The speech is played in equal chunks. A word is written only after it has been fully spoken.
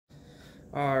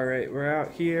Alright, we're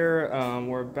out here.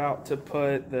 We're about to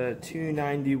put the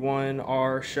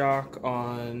 291R shock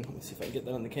on, let me see if I can get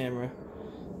that on the camera,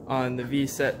 on the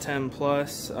VSETT 10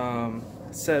 Plus.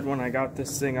 Said when I got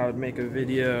this thing I would make a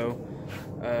video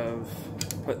of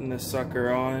putting this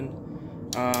sucker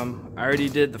on. I already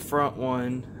did the front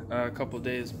one a couple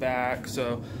days back,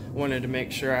 so I wanted to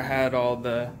make sure I had all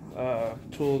the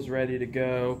tools ready to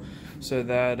go so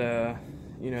that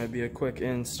you know, it'd be a quick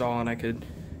install and I could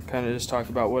kind of just talk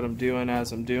about what I'm doing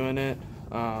as I'm doing it.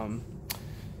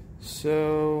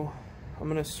 So I'm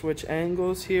gonna switch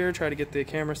angles here, try to get the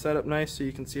camera set up nice so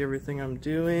you can see everything I'm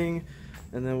doing,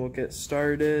 and then we'll get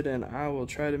started, and I will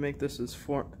try to make this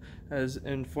as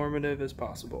informative as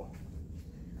possible.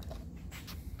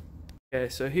 Okay,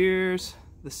 so here's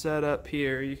the setup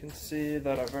here. You can see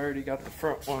that I've already got the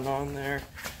front one on there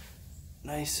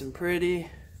nice and pretty.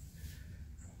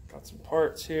 Got some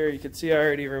parts here. You can see I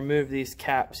already removed these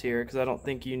caps here because I don't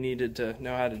think you needed to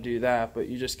know how to do that, but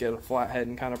you just get a flathead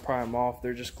and kind of pry them off.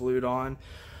 They're just glued on.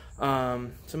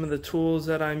 Some of the tools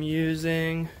that I'm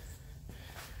using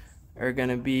are going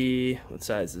to be, what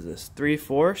size is this?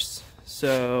 3/4.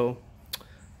 So I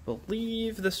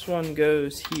believe this one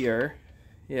goes here.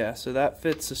 Yeah, so that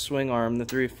fits the swing arm, the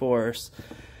 3/4.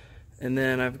 And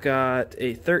then I've got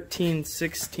a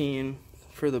 13/16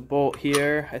 for the bolt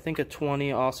here. I think a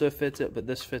 20 also fits it, but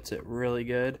this fits it really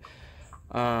good.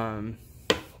 I've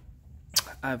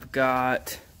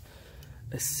got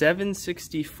a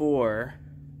 7/64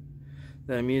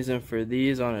 that I'm using for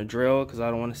these on a drill because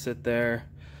I don't want to sit there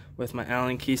with my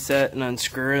Allen key set and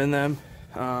unscrewing them.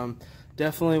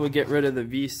 Definitely would get rid of the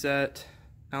VSETT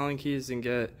Allen keys and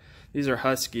get, these are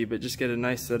Husky, but just get a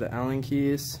nice set of Allen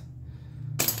keys.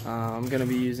 I'm going to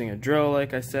be using a drill,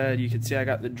 like I said. You can see I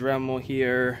got the Dremel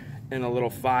here in a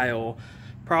little file.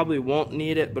 Probably won't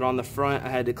need it, but on the front I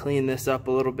had to clean this up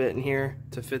a little bit in here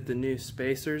to fit the new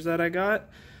spacers that I got.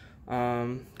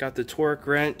 Got the torque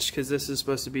wrench because this is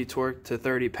supposed to be torqued to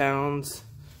 30 pounds.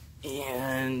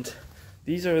 And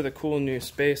these are the cool new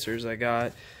spacers I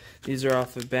got. These are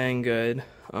off of Banggood.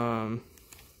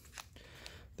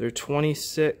 They're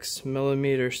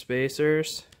 26mm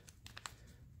spacers,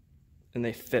 and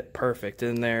they fit perfect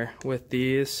in there with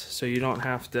these, so you don't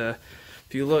have to,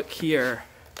 if you look here,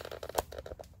 I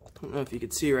don't know if you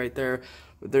can see right there,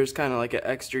 but there's kind of like an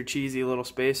extra cheesy little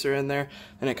spacer in there,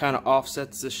 and it kind of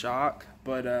offsets the shock,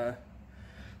 but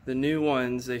the new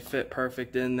ones, they fit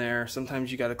perfect in there.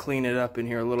 Sometimes you got to clean it up in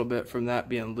here a little bit from that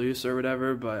being loose or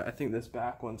whatever, but I think this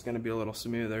back one's going to be a little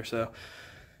smoother. So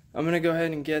I'm going to go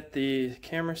ahead and get the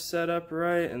camera set up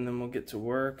right, and then we'll get to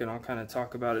work, and I'll kind of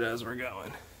talk about it as we're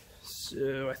going.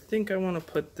 So I think I want to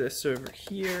put this over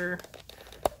here.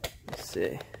 Let's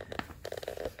see.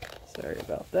 Sorry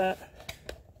about that.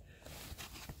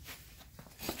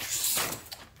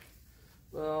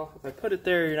 Well, if I put it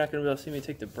there, you're not going to be able to see me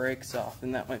take the brakes off,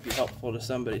 and that might be helpful to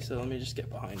somebody, so let me just get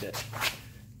behind it.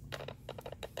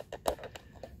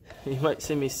 You might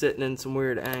see me sitting in some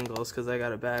weird angles because I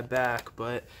got a bad back,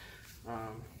 but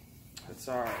it's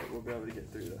alright. We'll be able to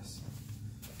get through this.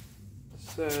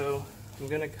 So I'm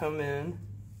going to come in.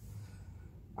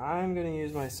 I'm going to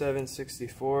use my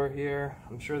 7/64 here.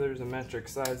 I'm sure there's a metric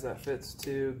size that fits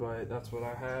too, but that's what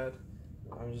I had.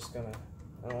 I'm just going to,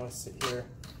 I don't want to sit here,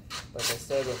 like I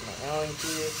said, with my Allen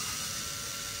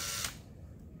keys.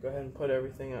 Go ahead and put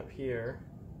everything up here.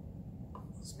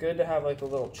 It's good to have like a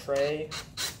little tray.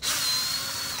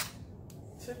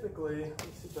 Typically, let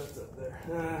me see if that's up there.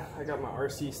 I got my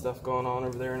RC stuff going on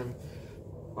over there, and I'm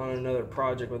on another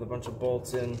project with a bunch of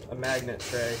bolts in a magnet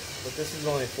tray, but this is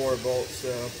only 4 bolts,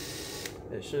 so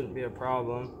it shouldn't be a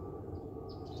problem.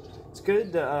 It's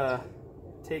good to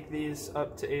take these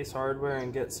up to Ace Hardware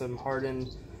and get some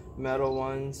hardened metal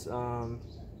ones.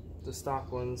 The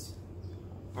stock ones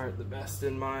aren't the best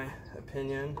in my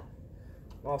opinion.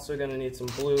 I'm also going to need some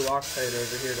blue Loctite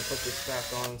over here to put this back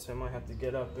on, so I might have to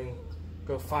get up and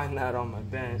go find that on my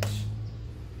bench.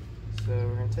 So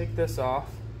we're going to take this off.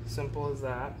 Simple as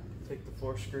that. Take the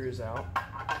 4 screws out.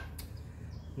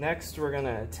 Next, we're going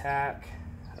to attack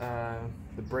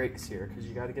the brakes here, because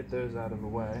you got to get those out of the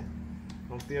way.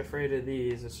 Don't be afraid of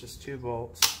these. It's just 2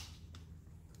 bolts.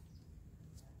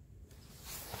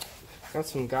 Got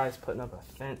some guys putting up a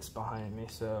fence behind me,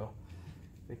 so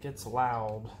if it gets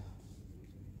loud,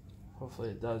 hopefully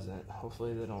it doesn't.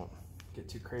 Hopefully they don't get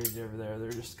too crazy over there.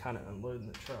 They're just kind of unloading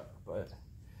the truck, but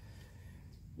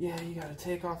yeah, you got to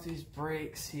take off these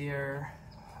brakes here.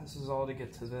 This is all to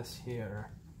get to this here,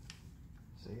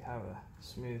 so you have a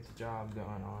smooth job going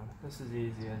on. This is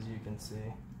easy, as you can see.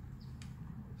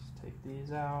 Just take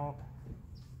these out.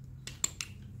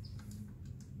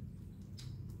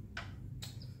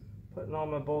 putting all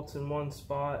my bolts in one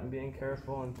spot and being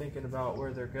careful and thinking about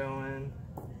where they're going.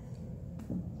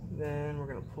 Then we're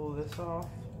gonna pull this off.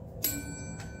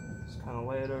 Just kind of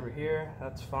lay it over here,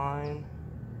 that's fine.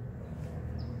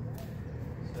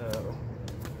 So,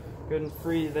 good and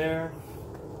free there.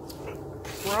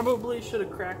 Probably should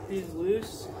have cracked these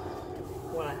loose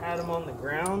when I had them on the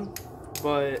ground,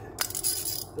 but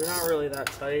they're not really that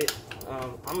tight.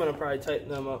 I'm gonna probably tighten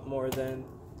them up more than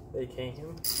they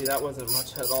came. See, that wasn't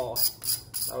much at all.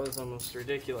 That was almost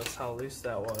ridiculous how loose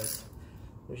that was.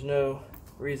 There's no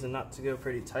reason not to go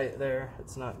pretty tight there.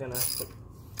 It's not gonna put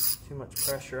too much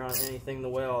pressure on anything the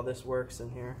way all this works in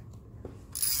here.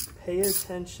 Pay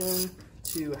attention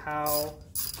to how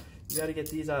you got to get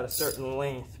these out a certain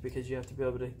length, because you have to be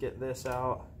able to get this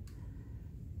out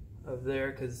of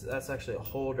there, because that's actually a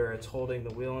holder. It's holding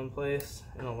the wheel in place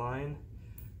in a line.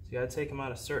 So you got to take them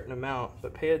out a certain amount,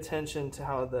 but pay attention to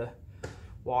how the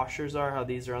washers are, how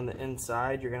these are on the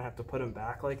inside. You're gonna have to put them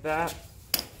back like that.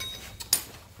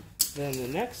 Then the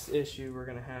next issue we're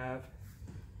gonna have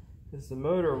is the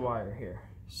motor wire here.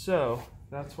 So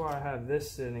that's why I have this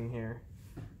sitting here.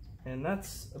 And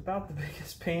that's about the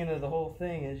biggest pain of the whole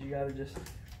thing, is you gotta just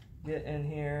get in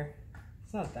here.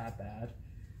 It's not that bad.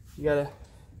 You gotta, I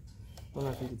don't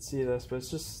know if you can see this, but it's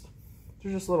just,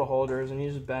 they're just little holders, and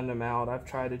you just bend them out. I've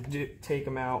tried to take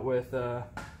them out with,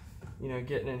 you know,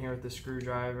 getting in here with the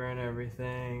screwdriver and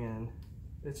everything, and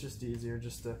it's just easier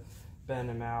just to bend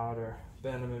them out, or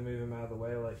bend them and move them out of the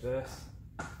way like this.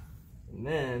 And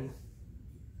then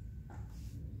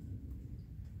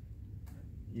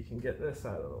you can get this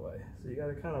out of the way. So you got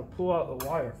to kind of pull out the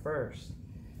wire first,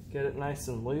 get it nice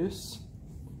and loose,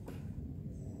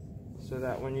 so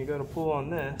that when you go to pull on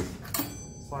this,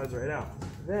 it slides right out.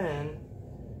 Then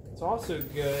it's also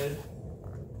good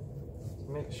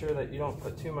to make sure that you don't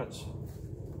put too much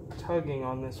tugging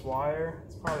on this wire.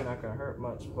 It's probably not going to hurt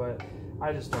much, but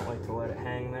I just don't like to let it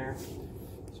hang there.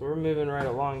 So we're moving right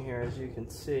along here, as you can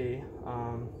see.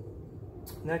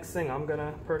 Next thing I'm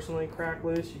gonna personally crack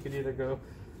loose, you could either go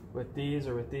with these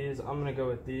or with these. I'm gonna go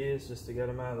with these just to get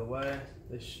them out of the way.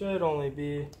 They should only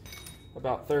be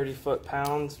about 30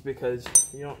 foot-pounds, because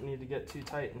you don't need to get too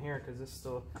tight in here, because this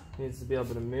still needs to be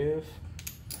able to move.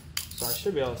 So I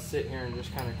should be able to sit here and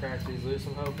just kind of crack these loose.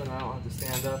 I'm hoping I don't have to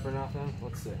stand up or nothing.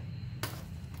 Let's see.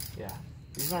 Yeah,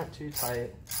 these aren't too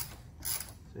tight,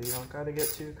 so you don't got to get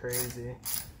too crazy.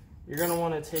 You're going to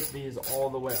want to take these all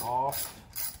the way off.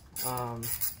 And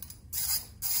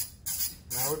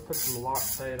I would put some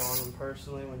Loctite on them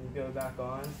personally when you go back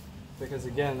on, because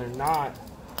again, they're not,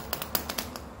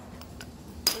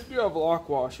 they do have lock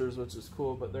washers, which is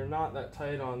cool, but they're not that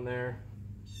tight on there,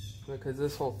 because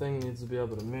this whole thing needs to be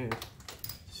able to move.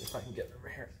 See if I can get over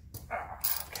here.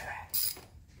 Okay.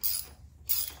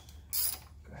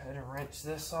 Go ahead and wrench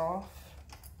this off.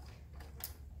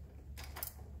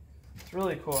 It's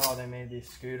really cool how they made these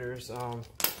scooters.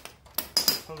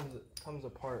 It comes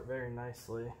apart very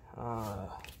nicely.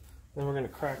 Then we're going to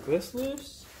crack this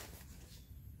loose,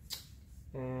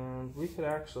 and we could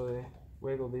actually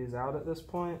wiggle these out at this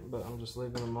point, but I'm just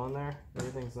leaving them on there.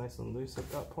 Everything's nice and loose at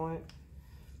that point.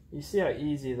 You see how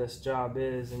easy this job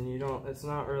is, and you don't, it's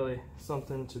not really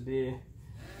something to be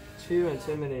too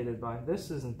intimidated by. This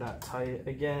isn't that tight.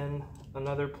 Again,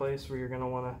 another place where you're going to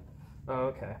want to, oh,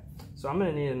 okay. So I'm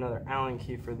going to need another Allen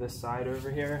key for this side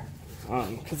over here,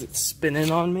 because it's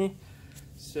spinning on me.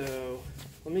 So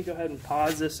let me go ahead and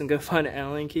pause this and go find an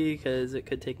Allen key, because it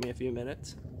could take me a few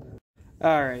minutes.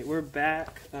 Alright, we're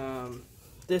back.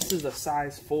 This is a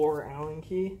size 4 Allen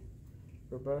key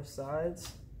for both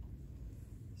sides.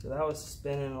 So that was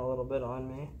spinning a little bit on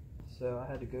me, so I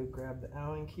had to go grab the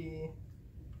Allen key.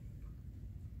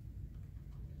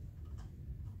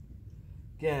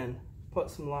 Again, put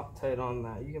some Loctite on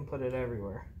that. You can put it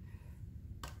everywhere.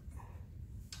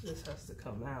 This has to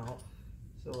come out.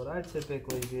 So what I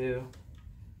typically do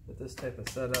with this type of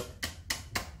setup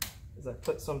is I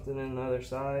put something in the other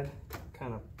side,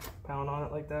 kind of pound on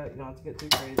it like that. You don't have to get too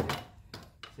crazy.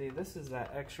 See, this is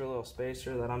that extra little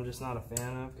spacer that I'm just not a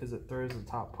fan of, because it throws the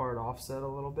top part offset a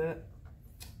little bit.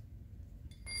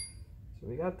 So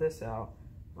we got this out.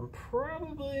 I'm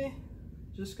probably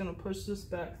just going to push this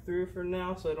back through for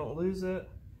now so I don't lose it.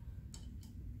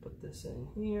 Put this in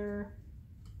here.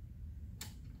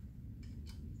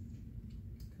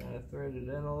 Kind of thread it in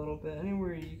a little bit.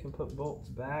 Anywhere you can put bolts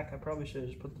back. I probably should have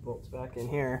just put the bolts back in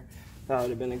here. That would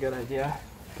have been a good idea.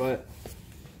 But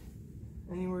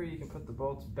anywhere you can put the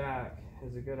bolts back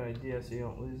is a good idea so you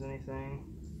don't lose anything.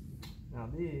 Now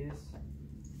these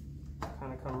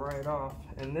kind of come right off.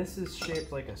 And this is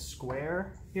shaped like a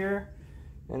square here.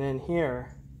 And in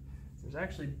here, there's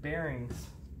actually bearings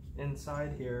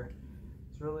inside here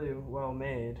is really well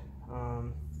made.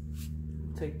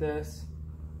 Take this,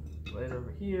 lay it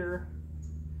over here.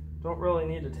 Don't really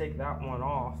need to take that one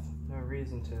off, no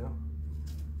reason to.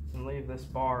 And leave this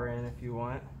bar in if you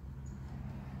want.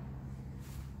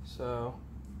 So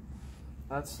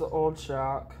that's the old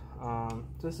shock.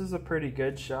 This is a pretty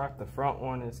good shock. The front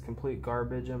one is complete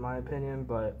garbage in my opinion,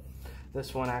 but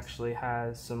this one actually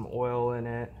has some oil in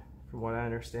it. From what I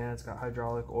understand, it's got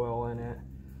hydraulic oil in it.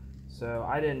 So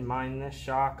I didn't mind this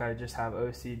shock. I just have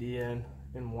OCD in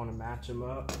and want to match them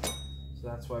up. So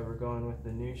that's why we're going with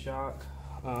the new shock.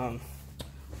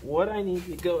 What I need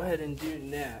to go ahead and do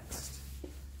next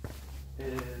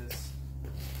is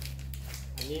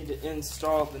I need to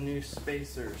install the new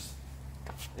spacers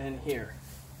in here.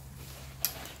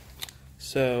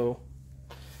 So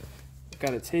I've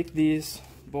got to take these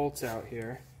bolts out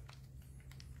here.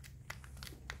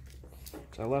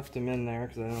 So I left them in there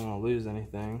because I didn't want to lose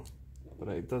anything, but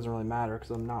it doesn't really matter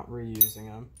because I'm not reusing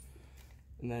them.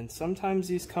 And then sometimes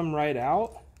these come right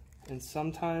out, and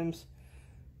sometimes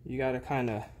you got to kind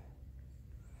of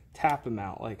tap them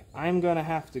out. Like I'm gonna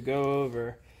have to go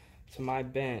over to my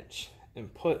bench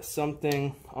and put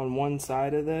something on one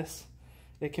side of this.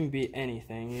 It can be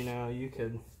anything, you know. You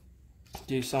could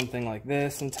do something like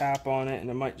this and tap on it and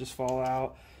it might just fall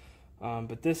out,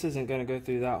 but this isn't going to go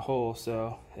through that hole,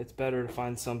 so it's better to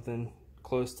find something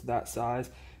close to that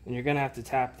size. And you're going to have to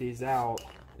tap these out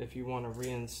if you want to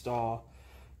reinstall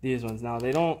these ones. Now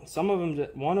they don't, some of them,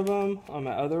 one of them on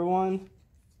my other one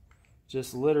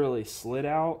just literally slid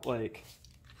out. Like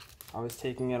I was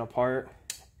taking it apart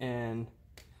and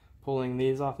pulling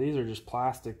these off. These are just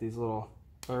plastic, these little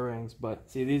O-rings, but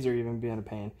see, these are even being a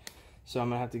pain. So I'm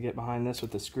gonna have to get behind this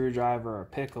with a screwdriver or a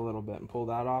pick a little bit and pull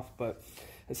that off. But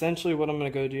essentially what I'm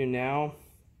gonna go do now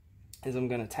is I'm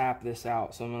gonna tap this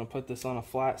out. So I'm gonna put this on a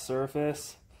flat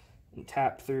surface and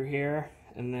tap through here,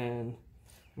 and then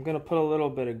I'm gonna put a little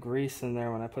bit of grease in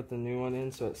there when I put the new one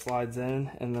in so it slides in,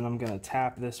 and then I'm gonna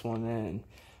tap this one in.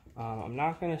 I'm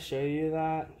not gonna show you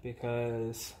that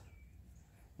because,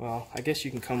 well, I guess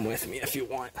you can come with me if you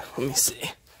want. Let me see.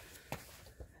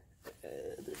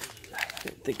 I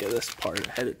didn't think of this part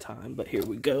ahead of time, but here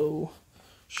we go.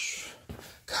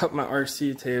 Got my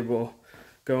RC table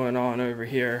going on over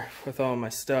here with all my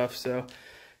stuff, so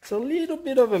it's a little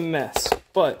bit of a mess,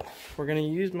 but we're gonna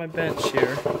use my bench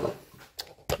here.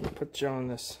 I'll put you on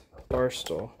this bar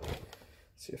stool.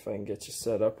 See if I can get you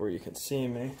set up where you can see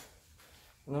me.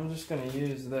 And I'm just gonna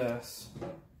use this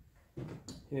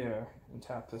here and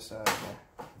tap this out of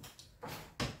there.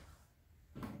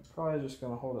 Probably just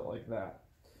gonna hold it like that.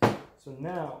 So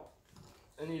now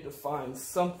I need to find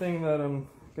something that I'm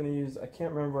gonna use. I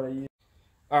can't remember what I used.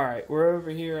 All right, we're over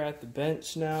here at the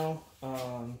bench now.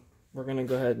 We're gonna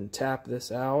go ahead and tap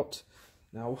this out.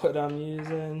 Now what I'm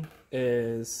using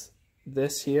is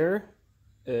this here.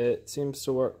 It seems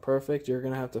to work perfect. You're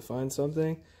gonna have to find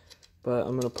something, but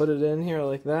I'm gonna put it in here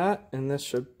like that, and this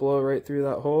should blow right through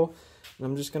that hole. And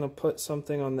I'm just gonna put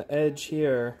something on the edge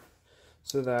here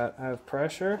so that I have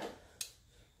pressure.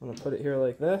 I'm gonna put it here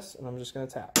like this, and I'm just gonna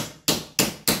tap.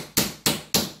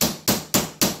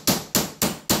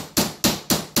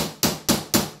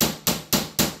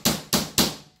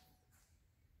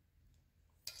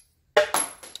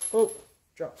 Oh,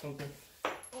 dropped something.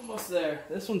 Almost there.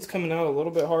 This one's coming out a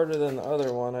little bit harder than the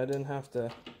other one. I didn't have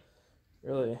to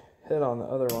really hit on the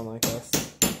other one like this.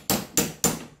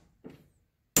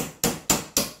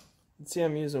 You can see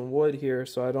I'm using wood here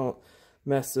so I don't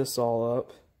mess this all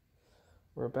up.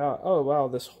 We're about, oh wow,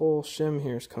 this whole shim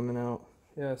here is coming out.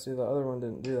 Yeah, see, the other one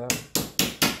didn't do that.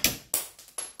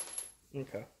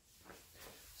 Okay.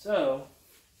 So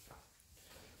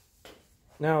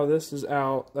now this is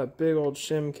out. That big old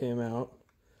shim came out,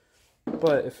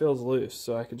 but it feels loose,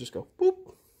 so I could just go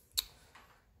boop.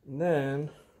 And then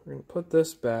we're gonna put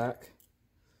this back.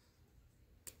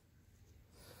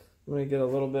 I'm gonna get a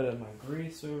little bit of my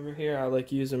grease over here. I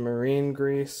like using marine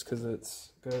grease because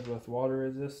it's good with water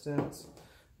resistance.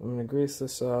 I'm gonna grease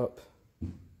this up,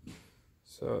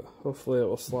 so hopefully it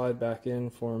will slide back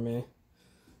in for me.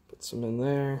 Put some in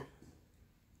there.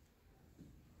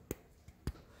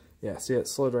 Yeah, see, it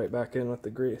slid right back in with the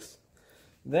grease.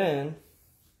 Then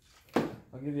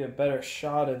I'll give you a better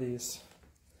shot of these.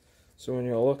 So when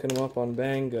you're looking them up on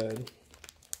Banggood,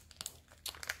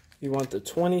 you want the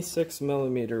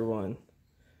 26mm one.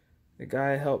 The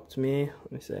guy helped me.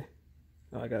 Let me see.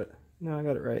 Oh, I got it. No, I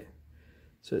got it right.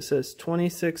 So it says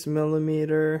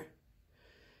 26mm,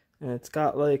 and it's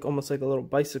got like almost like a little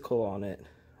bicycle on it.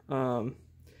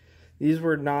 These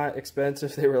were not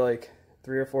expensive. They were like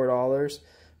 $3 or $4,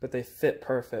 but they fit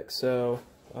perfect. So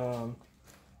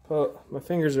put my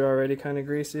fingers are already kind of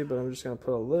greasy, but I'm just going to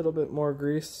put a little bit more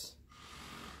grease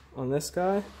on this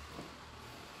guy.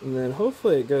 And then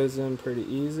hopefully it goes in pretty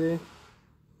easy.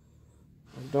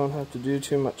 I don't have to do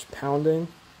too much pounding.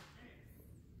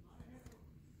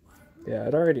 Yeah,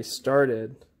 it already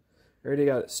started. I already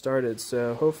got it started,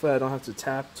 so hopefully I don't have to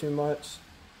tap too much.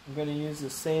 I'm going to use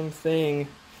the same thing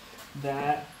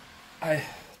that I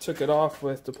took it off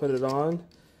with to put it on,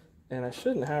 and I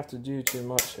shouldn't have to do too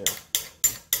much here.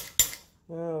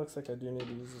 Well, it looks like I do need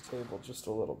to use the table just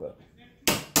a little bit.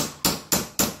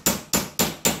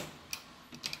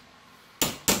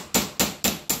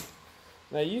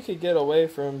 Now you could get away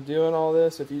from doing all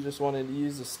this if you just wanted to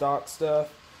use the stock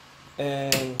stuff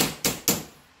and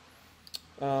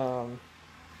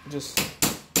just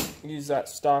use that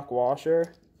stock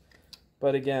washer.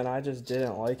 But again, I just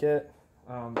didn't like it.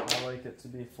 I like it to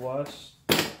be flush.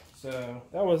 So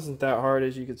that wasn't that hard,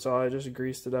 as you could saw. I just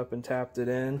greased it up and tapped it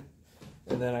in.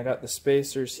 And then I got the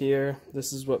spacers here.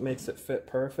 This is what makes it fit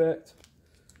perfect.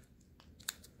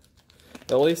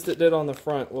 At least it did on the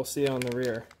front. We'll see on the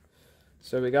rear.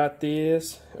 So we got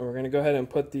these, and we're going to go ahead and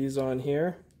put these on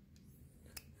here.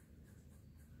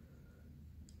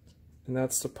 And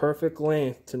that's the perfect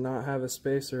length to not have a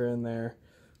spacer in there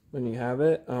when you have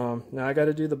it. Now I got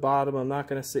to do the bottom. I'm not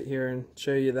going to sit here and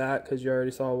show you that because you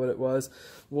already saw what it was.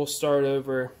 We'll start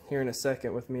over here in a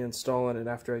second with me installing it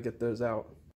after I get those out.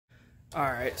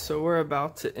 Alright, so we're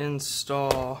about to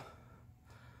install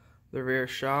the rear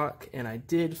shock, and I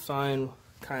did find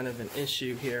kind of an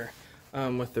issue here.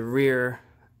 With the rear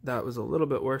that was a little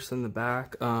bit worse than the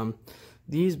back.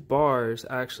 These bars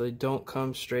actually don't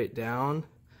come straight down.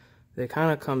 They kind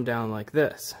of come down like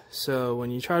this. So when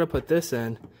you try to put this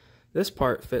in, this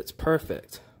part fits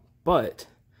perfect. But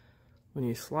when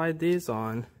you slide these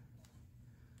on,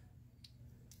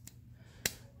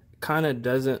 it kind of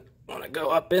doesn't want to go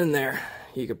up in there.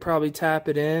 You could probably tap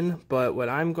it in, but what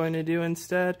I'm going to do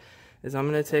instead is I'm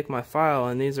going to take my file,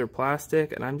 and these are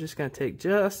plastic, and I'm just going to take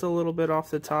just a little bit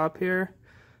off the top here,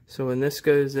 so when this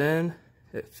goes in,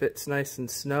 it fits nice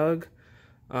and snug.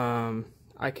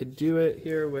 I could do it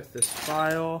here with this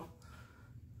file,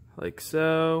 like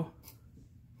so,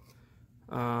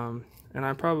 and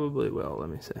I probably will. Let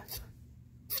me see.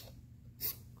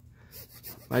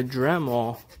 My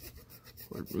Dremel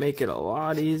would make it a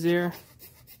lot easier,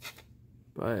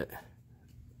 but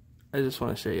I just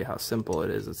want to show you how simple it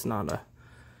is. It's not a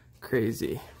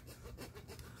crazy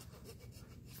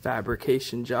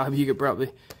fabrication job. You could probably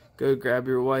go grab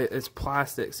your wife. It's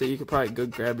plastic, so you could probably go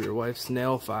grab your wife's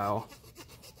nail file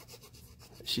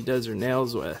that she does her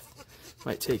nails with.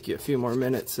 Might take you a few more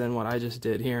minutes than what I just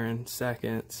did here in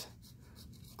seconds.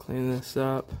 Clean this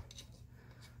up.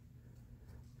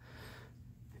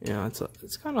 You know,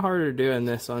 it's kind of harder doing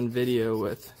this on video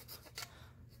with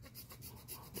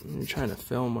you're trying to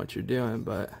film what you're doing,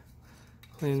 but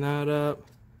clean that up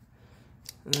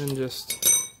and then just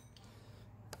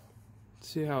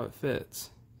see how it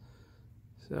fits.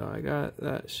 So I got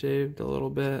that shaved a little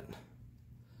bit.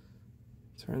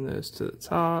 Turn those to the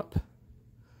top.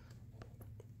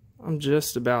 I'm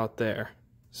just about there.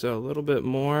 So a little bit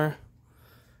more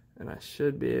and I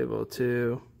should be able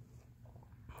to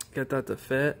get that to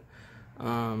fit.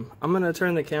 I'm going to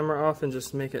turn the camera off and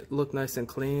just make it look nice and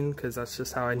clean because that's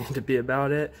just how I need to be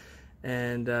about it.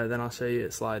 And then I'll show you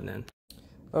it sliding in.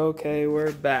 Okay,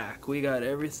 we're back. We got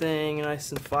everything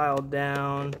nice and filed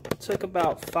down. It took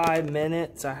about 5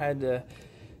 minutes. I had to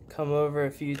come over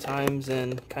a few times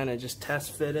and kind of just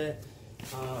test fit it.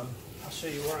 I'll show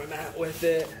you where I'm at with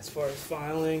it as far as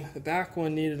filing. The back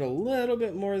one needed a little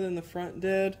bit more than the front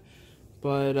did,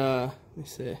 but let me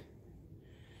see.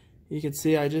 You can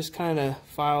see I just kind of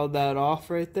filed that off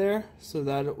right there so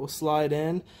that it will slide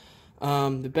in.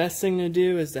 The best thing to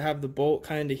do is to have the bolt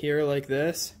kind of here like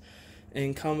this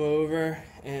and come over,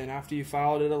 and after you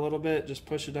filed it a little bit, just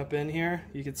push it up in here.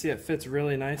 You can see it fits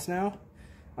really nice now.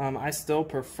 I still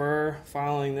prefer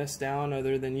filing this down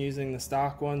other than using the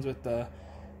stock ones with the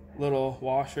little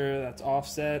washer that's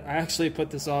offset. I actually put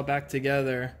this all back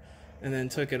together and then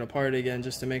took it apart again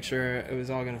just to make sure it was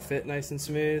all going to fit nice and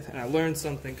smooth. And I learned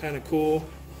something kind of cool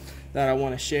that I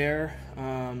want to share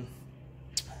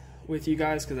with you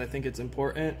guys because I think it's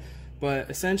important.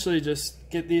 But essentially just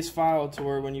get these filed to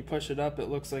where when you push it up it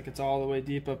looks like it's all the way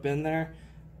deep up in there,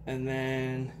 and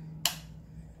then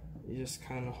you just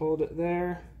kind of hold it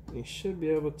there and you should be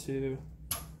able to,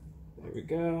 there we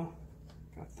go,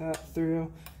 got that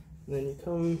through. And then you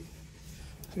come,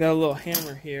 I got a little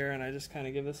hammer here and I just kind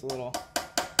of give this a little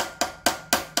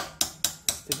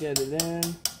to get it in.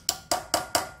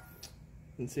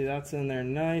 And see, that's in there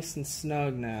nice and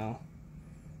snug now.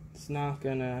 It's not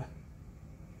gonna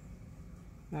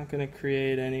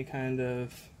create any kind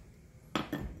of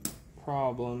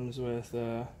problems with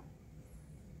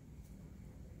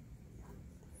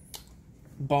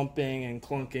bumping and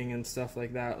clunking and stuff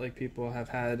like that, like people have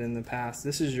had in the past.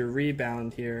 This is your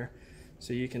rebound here,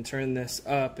 so you can turn this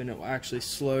up and it will actually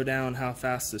slow down how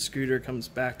fast the scooter comes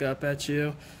back up at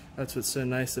you. That's what's so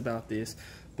nice about these.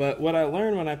 But what I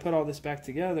learned when I put all this back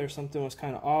together, something was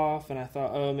kind of off, and I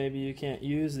thought, oh, maybe you can't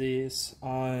use these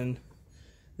on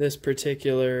this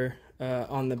particular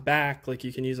on the back like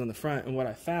you can use on the front. And what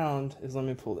I found is, let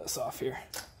me pull this off here.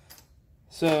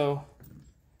 So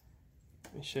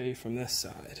let me show you from this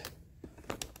side.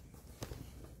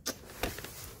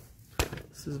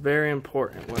 This is very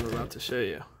important, what I'm about to show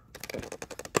you.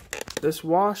 This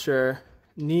washer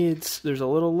needs, there's a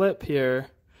little lip here,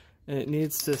 and it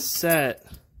needs to set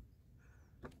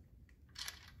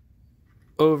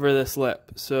over this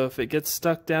lip. So if it gets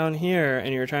stuck down here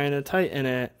and you're trying to tighten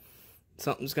it,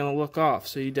 something's going to look off.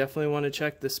 So you definitely want to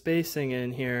check the spacing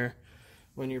in here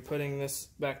when you're putting this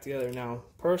back together. Now,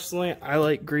 personally, I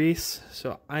like grease,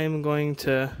 so I am going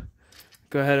to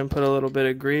go ahead and put a little bit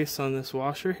of grease on this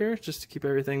washer here just to keep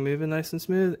everything moving nice and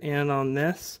smooth, and on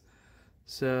this,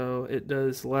 so it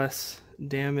does less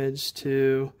damage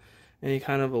to any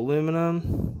kind of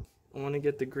aluminum. I want to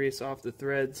get the grease off the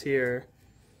threads here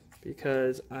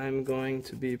because I'm going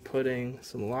to be putting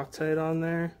some Loctite on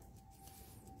there.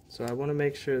 So I want to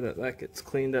make sure that that gets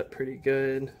cleaned up pretty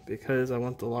good because I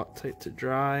want the Loctite to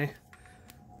dry.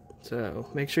 So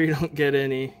make sure you don't get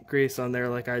any grease on there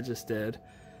like I just did.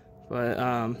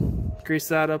 But grease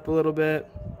that up a little bit.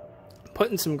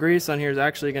 Putting some grease on here is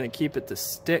actually going to keep it to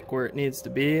stick where it needs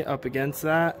to be up against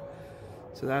that.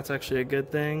 So that's actually a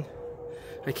good thing.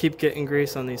 I keep getting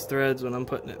grease on these threads when I'm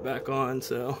putting it back on,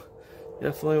 so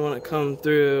definitely want to come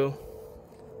through,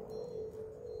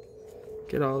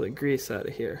 get all the grease out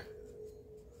of here,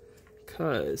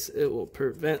 because it will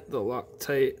prevent the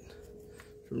Loctite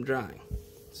from drying.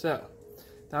 So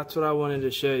that's what I wanted to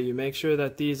show you. Make sure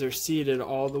that these are seated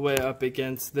all the way up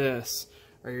against this,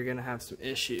 or you're going to have some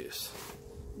issues.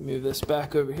 Move this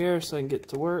back over here so I can get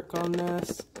to work on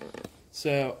this.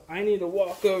 So I need to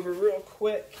walk over real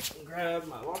quick and grab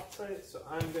my Loctite, so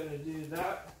I'm going to do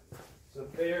that. So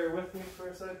bear with me for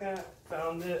a second.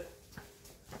 Found it,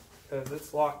 because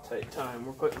it's Loctite time.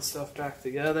 We're putting stuff back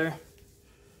together.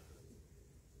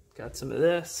 Got some of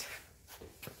this.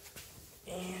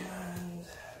 And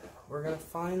we're going to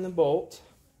find the bolt,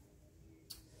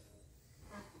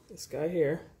 this guy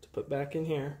here, to put back in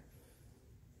here.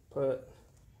 But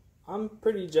I'm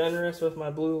pretty generous with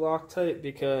my blue Loctite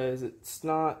because it's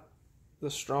not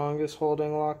the strongest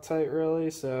holding Loctite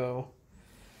really, so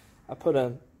I put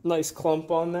a nice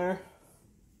clump on there.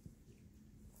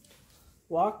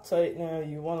 Loctite, now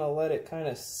you want to let it kind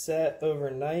of set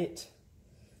overnight.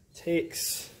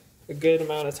 Takes a good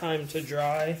amount of time to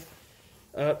dry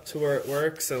up to where it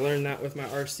works. I learned that with my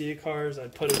RC cars.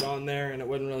 I'd put it on there and it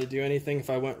wouldn't really do anything if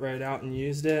I went right out and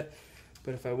used it.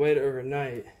 But if I wait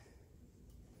overnight,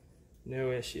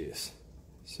 no issues.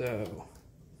 So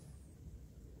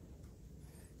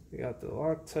we got the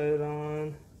Loctite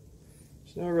on.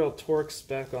 There's no real torque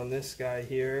spec on this guy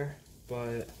here,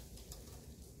 but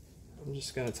I'm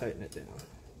just going to tighten it down.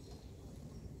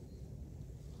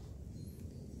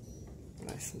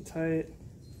 Nice and tight.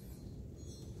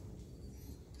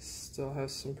 Still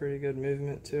has some pretty good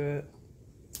movement to it.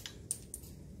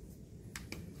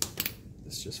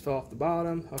 This just fell off the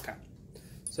bottom. Okay.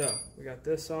 So we got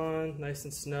this on, nice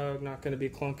and snug, not going to be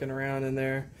clunking around in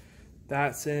there.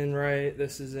 That's in right,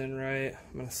 this is in right.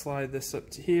 I'm going to slide this up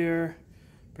to here,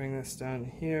 bring this down to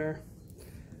here.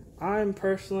 I'm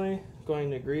personally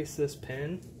going to grease this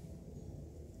pin,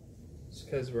 just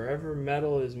because wherever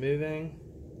metal is moving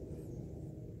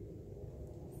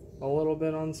a little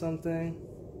bit on something,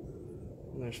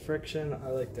 and there's friction,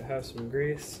 I like to have some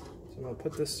grease. So I'm going to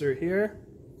put this through here,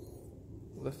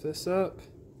 lift this up.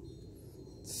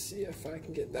 Let's see if I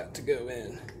can get that to go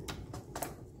in.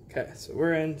 Okay, so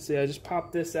we're in. See, I just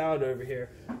popped this out over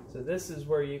here. So this is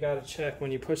where you got to check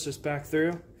when you push this back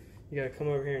through. You got to come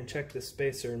over here and check the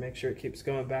spacer and make sure it keeps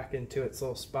going back into its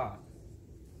little spot.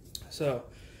 So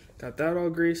got that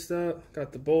all greased up,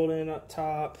 got the bolt in up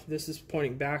top. This is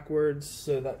pointing backwards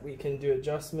so that we can do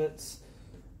adjustments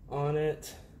on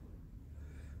it.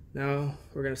 Now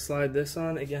we're going to slide this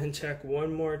on. Again, check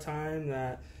one more time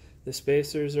that the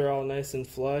spacers are all nice and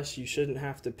flush. You shouldn't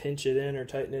have to pinch it in or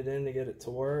tighten it in to get it to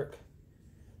work.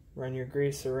 Run your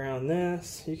grease around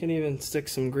this. You can even stick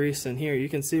some grease in here. You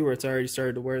can see where it's already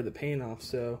started to wear the paint off.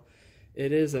 So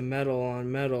it is a metal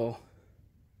on metal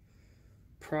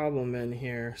problem in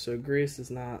here. So grease is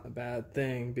not a bad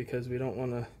thing because we don't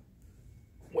want to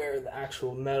wear the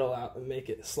actual metal out and make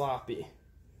it sloppy.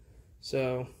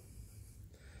 So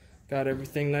got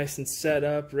everything nice and set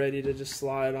up, ready to just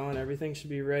slide on. Everything should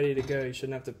be ready to go. You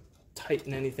shouldn't have to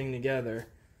tighten anything together.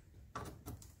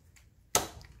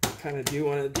 Kind of do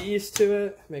one of these to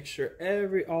it, make sure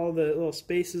all the little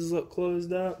spaces look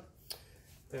closed up,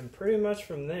 and pretty much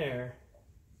from there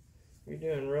you're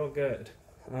doing real good.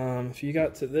 If you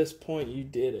got to this point, you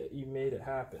did it, you made it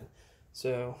happen.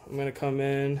 So I'm going to come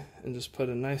in and just put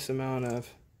a nice amount of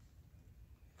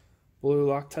blue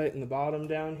Loctite in the bottom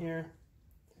down here.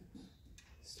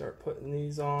 Start putting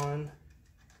these on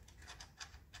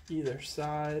either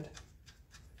side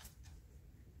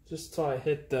just till I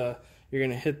hit the, you're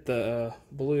going to hit the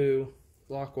blue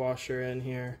lock washer in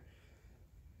here,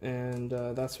 and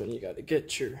that's when you got to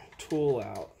get your tool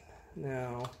out.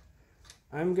 Now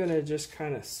I'm going to just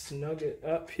kind of snug it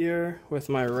up here with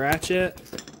my ratchet.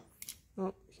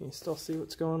 Oh, can you still see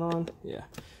what's going on? Yeah.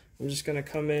 I'm just going to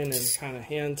come in and kind of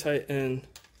hand tighten,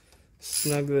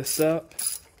 snug this up.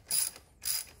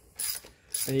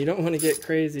 And you don't want to get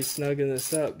crazy snugging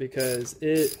this up because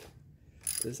it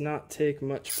does not take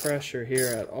much pressure here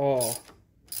at all.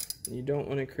 You don't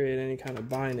want to create any kind of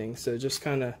binding. So just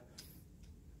kind of,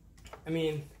 I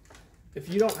mean, if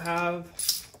you don't have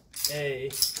a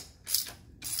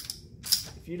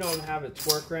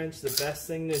torque wrench, the best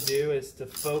thing to do is to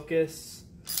focus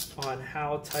on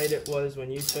how tight it was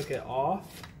when you took it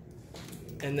off.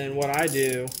 And then what I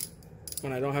do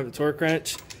when I don't have a torque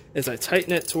wrench is I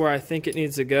tighten it to where I think it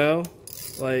needs to go,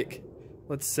 like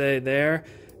let's say there,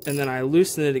 and then I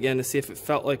loosen it again to see if it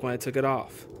felt like when I took it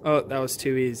off. Oh, that was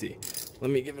too easy.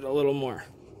 Let me give it a little more.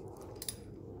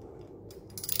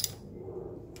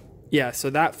 Yeah, so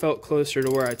that felt closer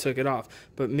to where I took it off.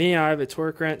 But me, I have a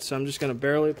torque wrench, so I'm just going to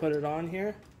barely put it on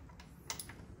here.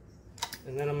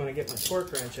 And then I'm going to get my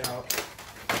torque wrench out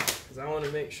because I want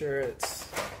to make sure it's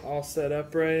all set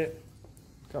up right.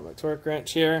 Got my torque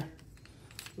wrench here.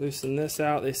 Loosen this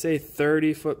out. They say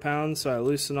 30 foot-pounds, so I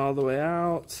loosen all the way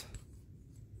out.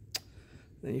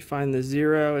 Then you find the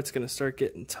 0. It's going to start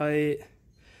getting tight.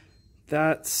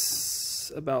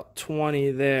 That's about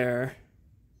 20 there.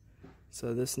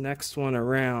 So this next one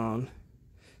around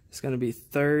is going to be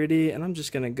 30, and I'm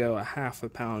just going to go a half a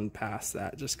pound past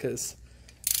that just because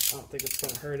I don't think it's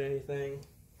going to hurt anything.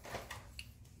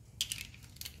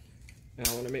 And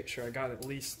I want to make sure I got at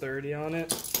least 30 on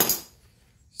it.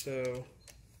 So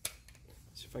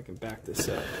see if I can back this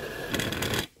up.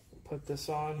 Put this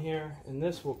on here, and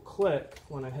this will click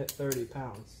when I hit 30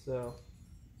 pounds. So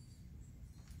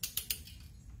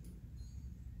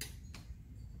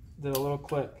did a little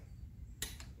click.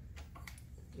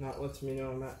 And that lets me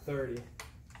know I'm at 30.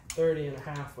 30 and a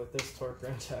half with this torque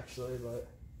wrench actually, but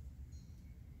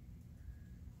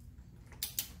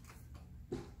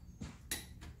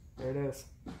there it is.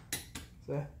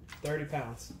 So 30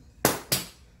 pounds.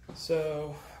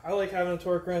 So I like having a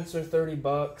torque wrench. They're 30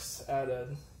 bucks at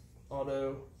an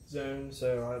auto zone,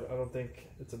 so I don't think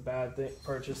it's a bad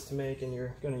purchase to make, and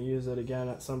you're going to use it again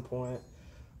at some point.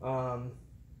 But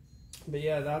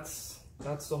yeah, that's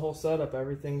the whole setup.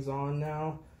 Everything's on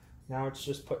now. Now it's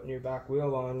just putting your back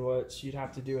wheel on, which you'd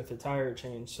have to do with a tire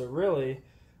change. So really,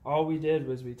 all we did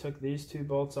was we took these 2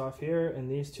 bolts off here and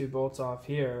these 2 bolts off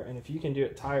here, and if you can do a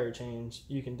tire change,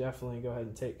 you can definitely go ahead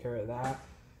and take care of that.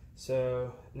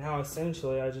 So now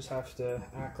essentially I just have to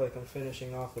act like I'm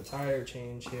finishing off a tire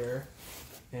change here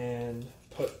and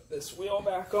put this wheel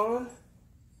back on.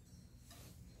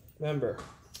 Remember,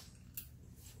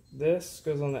 this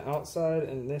goes on the outside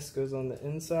and this goes on the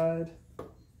inside.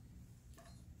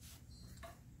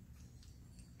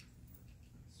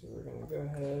 So we're going to go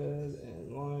ahead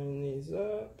and line these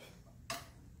up.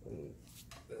 And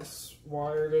this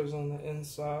wire goes on the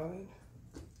inside.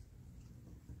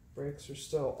 Brakes are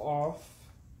still off,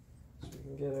 so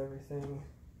we can get everything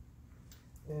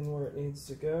in where it needs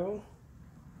to go.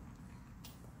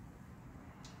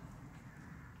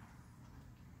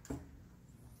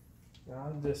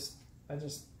 Now I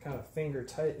just kind of finger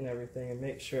tighten everything and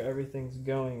make sure everything's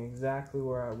going exactly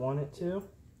where I want it to.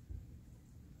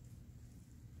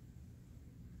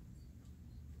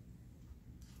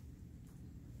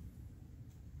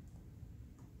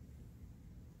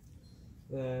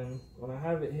 Then when I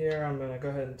have it here, I'm going to go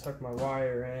ahead and tuck my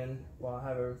wire in while I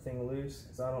have everything loose,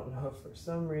 because I don't know if for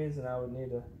some reason I would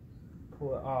need to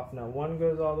pull it off. Now one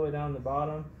goes all the way down the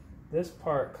bottom. This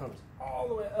part comes all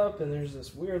the way up, and there's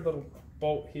this weird little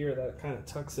bolt here that it kind of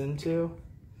tucks into.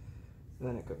 And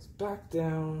then it goes back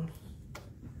down.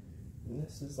 And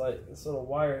this is like this little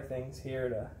wire thing's here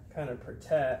to kind of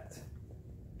protect.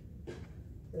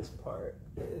 this part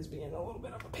is being a little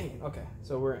bit of a pain. Okay,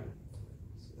 so we're in.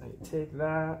 So now you take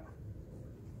that,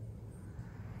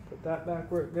 put that back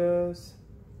where it goes.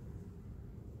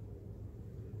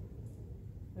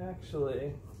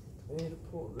 Actually, I need to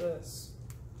pull this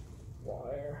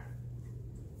wire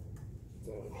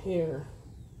down here.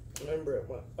 Remember, it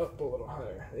went up a little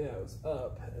higher. Yeah, it was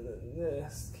up, and then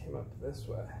this came up this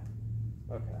way.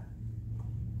 Okay.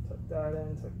 Tuck that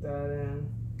in, tuck that in.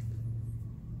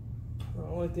 The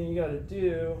only thing you gotta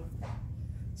do,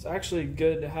 it's actually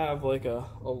good to have like a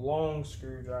long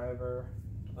screwdriver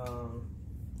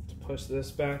to push this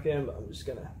back in, but I'm just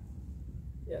gonna,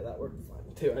 yeah, that worked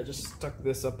fine too. I just stuck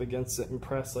this up against it and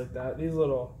pressed like that. These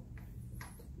little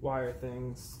wire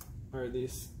things, or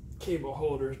these cable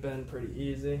holders, bend pretty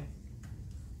easy.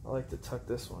 I like to tuck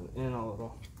this one in a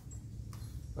little.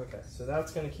 Okay, so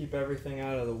that's going to keep everything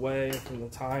out of the way from the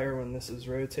tire when this is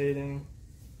rotating.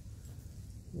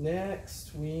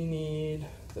 Next, we need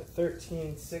the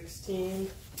 13/16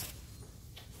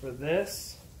 for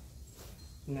this.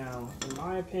 Now, in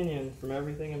my opinion, from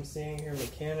everything I'm seeing here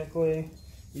mechanically,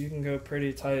 you can go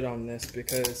pretty tight on this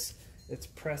because it's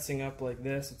pressing up like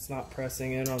this. It's not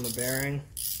pressing in on the bearing.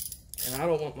 And I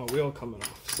don't want my wheel coming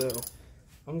off, so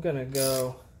I'm gonna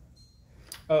go.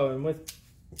 Oh, and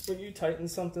when you tighten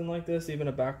something like this, even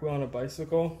a back wheel on a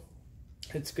bicycle,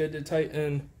 it's good to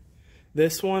tighten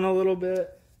this one a little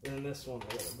bit and this one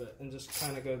a little bit, and just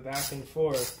kind of go back and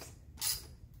forth,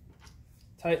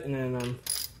 tightening them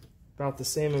about the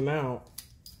same amount,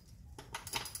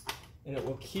 and it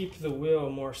will keep the wheel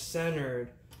more centered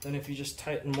than if you just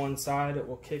tighten one side. It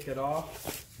will kick it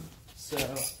off. So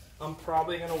I'm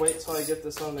probably gonna wait till I get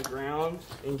this on the ground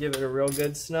and give it a real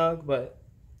good snug, but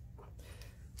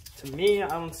to me, I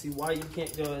don't see why you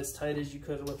can't go as tight as you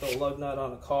could with a lug nut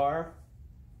on a car,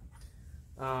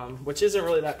 which isn't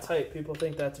really that tight. People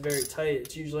think that's very tight.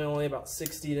 It's usually only about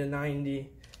 60 to 90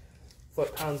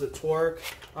 foot-pounds of torque.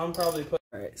 I'm probably putting...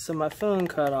 All right, so my phone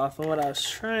cut off, and what I was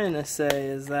trying to say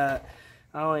is that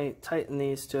I only tighten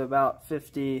these to about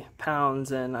 50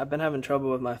 pounds, and I've been having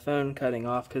trouble with my phone cutting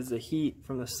off because the heat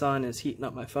from the sun is heating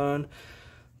up my phone.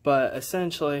 But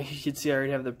essentially, you can see I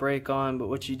already have the brake on, but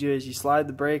what you do is you slide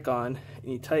the brake on,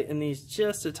 and you tighten these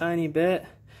just a tiny bit,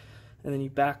 and then you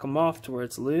back them off to where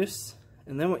it's loose.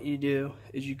 And then what you do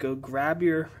is you go grab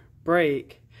your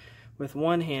brake with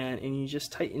one hand, and you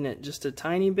just tighten it just a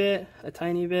tiny bit, a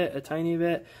tiny bit, a tiny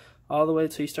bit, all the way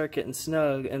till you start getting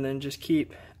snug, and then just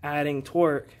keep adding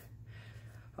torque.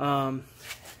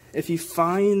 If you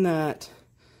find that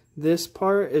this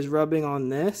part is rubbing on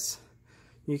this,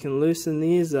 you can loosen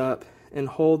these up and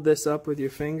hold this up with your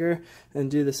finger and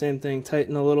do the same thing,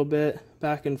 tighten a little bit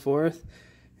back and forth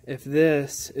if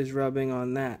this is rubbing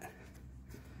on that.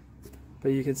 But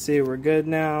you can see we're good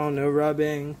now, no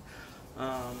rubbing.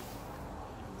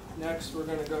 Next we're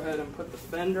going to go ahead and put the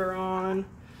fender on,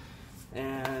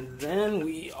 and then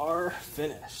we are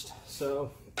finished.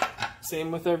 So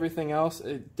same with everything else,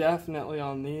 definitely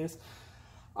on these.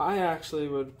 I actually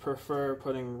would prefer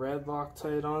putting red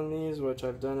Loctite on these, which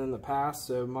I've done in the past,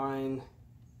 so mine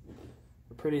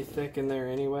are pretty thick in there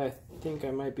anyway. I think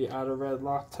I might be out of red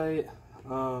Loctite,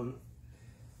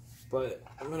 but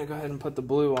I'm going to go ahead and put the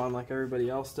blue on like everybody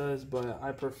else does, but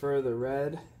I prefer the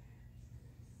red.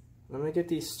 I'm going to get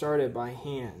these started by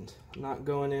hand. I'm not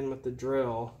going in with the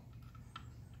drill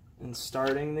and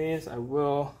starting these. I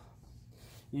will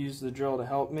use the drill to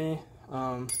help me.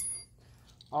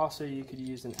 Also, you could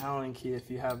use an Allen key if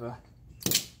you have a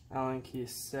Allen key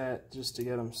set just to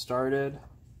get them started.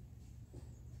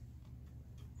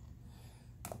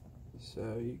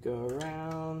 So you go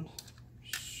around.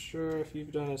 Sure, if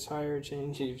you've done a tire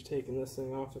change, you've taken this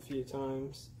thing off a few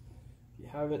times. If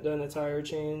you haven't done a tire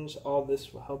change, all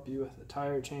this will help you with a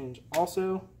tire change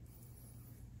also,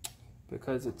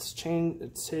 because it's taking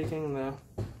the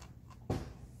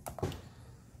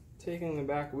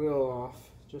back wheel off,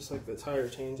 just like the tire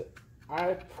change.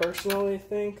 I personally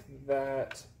think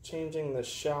that changing the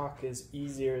shock is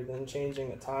easier than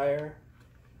changing a tire.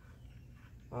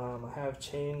 I have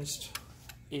changed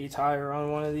a tire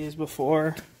on one of these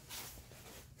before,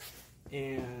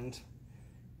 and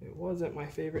it wasn't my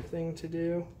favorite thing to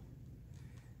do.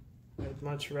 I'd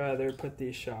much rather put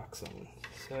these shocks on.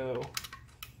 So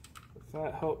if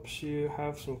that helps you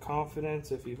have some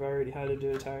confidence, if you've already had to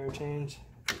do a tire change,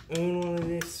 own one of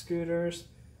these scooters,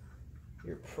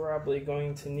 you're probably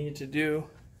going to need to do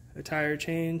a tire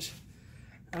change.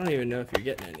 I don't even know if you're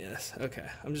getting any of this. Okay,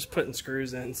 I'm just putting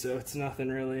screws in, so it's nothing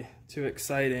really too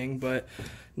exciting. But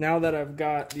now that I've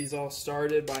got these all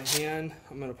started by hand,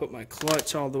 I'm going to put my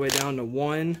clutch all the way down to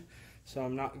 1, so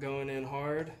I'm not going in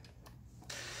hard.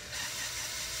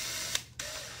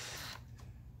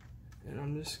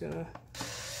 just gonna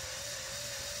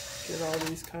get all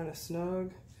these kind of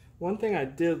snug. One thing I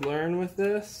did learn with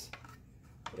this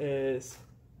is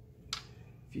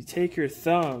if you take your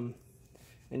thumb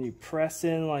and you press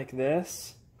in like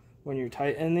this, when you're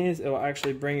tightening these, it will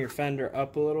actually bring your fender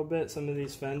up a little bit. Some of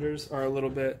these fenders are a little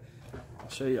bit, I'll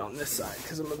show you on this side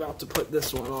because I'm about to put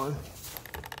this one on.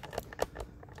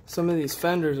 Some of these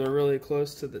fenders are really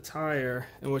close to the tire,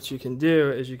 and what you can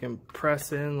do is you can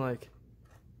press in like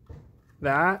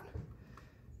that,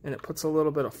 and it puts a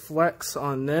little bit of flex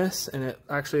on this, and it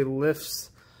actually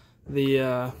lifts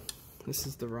the, this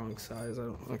is the wrong size,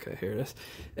 okay, here it is.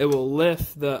 It will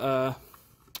lift the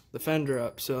fender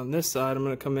up. So on this side, I'm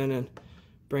gonna come in and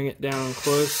bring it down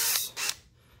close.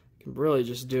 I can really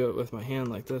just do it with my hand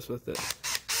like this with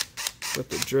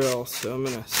the drill. So I'm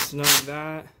gonna snug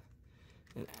that.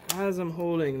 And as I'm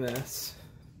holding this,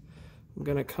 I'm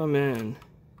gonna come in.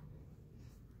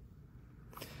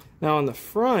 Now on the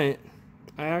front,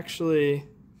 I actually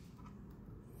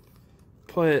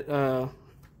put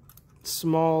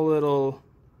small little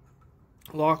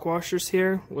lock washers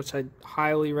here, which I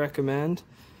highly recommend.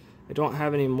 I don't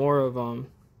have any more of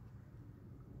them.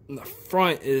 And the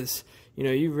front is, you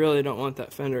know, you really don't want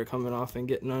that fender coming off and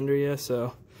getting under you,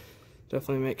 so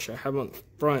definitely make sure I have them on the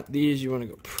front. These you want to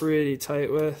go pretty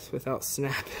tight with without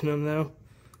snapping them though,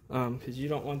 because you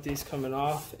don't want these coming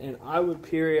off. And I would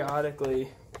periodically,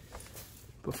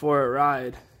 before a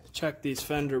ride, check these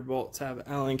fender bolts, have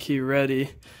Allen key ready.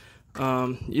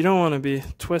 You don't want to be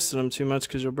twisting them too much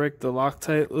because you'll break the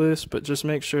Loctite loose, but just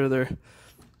make sure they're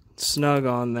snug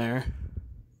on there.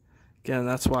 Again,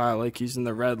 that's why I like using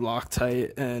the red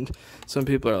Loctite, and some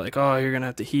people are like, oh, you're gonna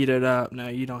have to heat it up. No,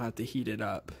 you don't have to heat it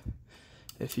up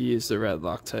if you use the red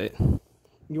Loctite.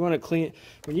 You want to clean,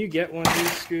 when you get one of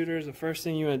these scooters, the first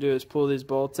thing you want to do is pull these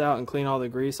bolts out and clean all the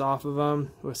grease off of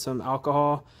them with some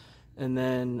alcohol, and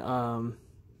then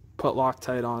put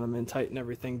Loctite on them and tighten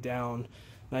everything down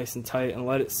nice and tight and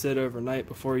let it sit overnight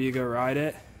before you go ride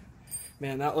it.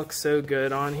 Man, that looks so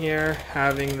good on here,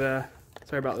 having the,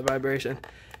 sorry about the vibration,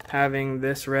 having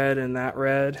this red and that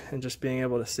red and just being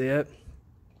able to see it.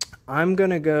 I'm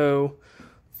gonna go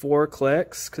 4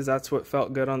 clicks because that's what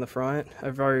felt good on the front.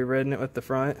 I've already ridden it with the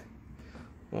front.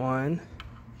 1,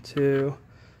 2,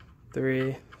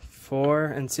 3, 4,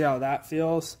 and see how that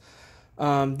feels.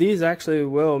 These actually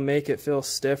will make it feel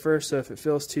stiffer, so if it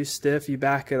feels too stiff, you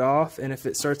back it off, and if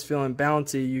it starts feeling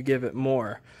bouncy, you give it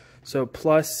more. So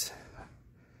plus,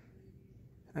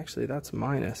 actually that's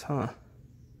minus, huh?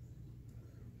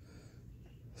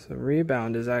 So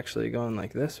rebound is actually going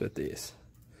like this with these.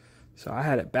 So I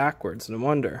had it backwards, no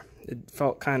wonder. It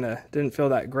felt kind of, didn't feel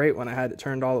that great when I had it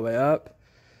turned all the way up.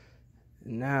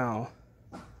 And now,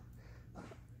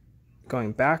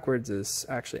 going backwards is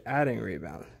actually adding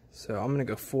rebound. So I'm gonna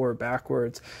go 4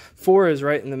 backwards. 4 is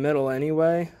right in the middle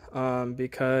anyway,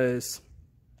 because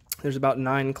there's about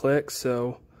 9 clicks.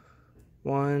 So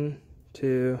 1,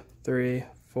 2, 3,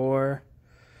 4.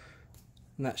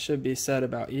 And that should be set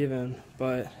about even.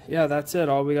 But yeah, that's it.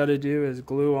 All we got to do is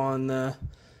glue on the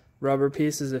rubber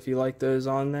pieces if you like those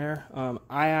on there.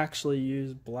 I actually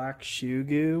use black shoe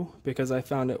glue because I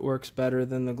found it works better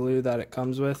than the glue that it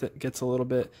comes with. It gets a little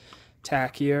bit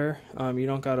tackier. You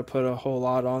don't got to put a whole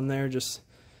lot on there. Just,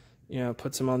 you know,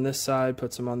 put some on this side,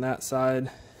 put some on that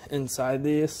side. Inside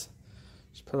these,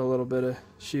 just put a little bit of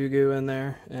shoe glue in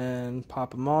there and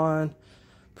pop them on.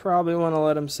 Probably want to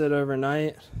let them sit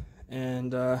overnight.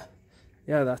 And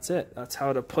yeah, that's it. That's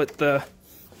how to put the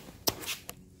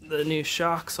new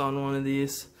shocks on one of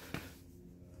these.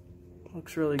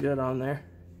 Looks really good on there.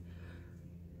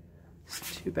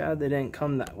 It's too bad they didn't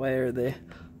come that way, or they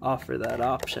offer that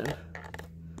option.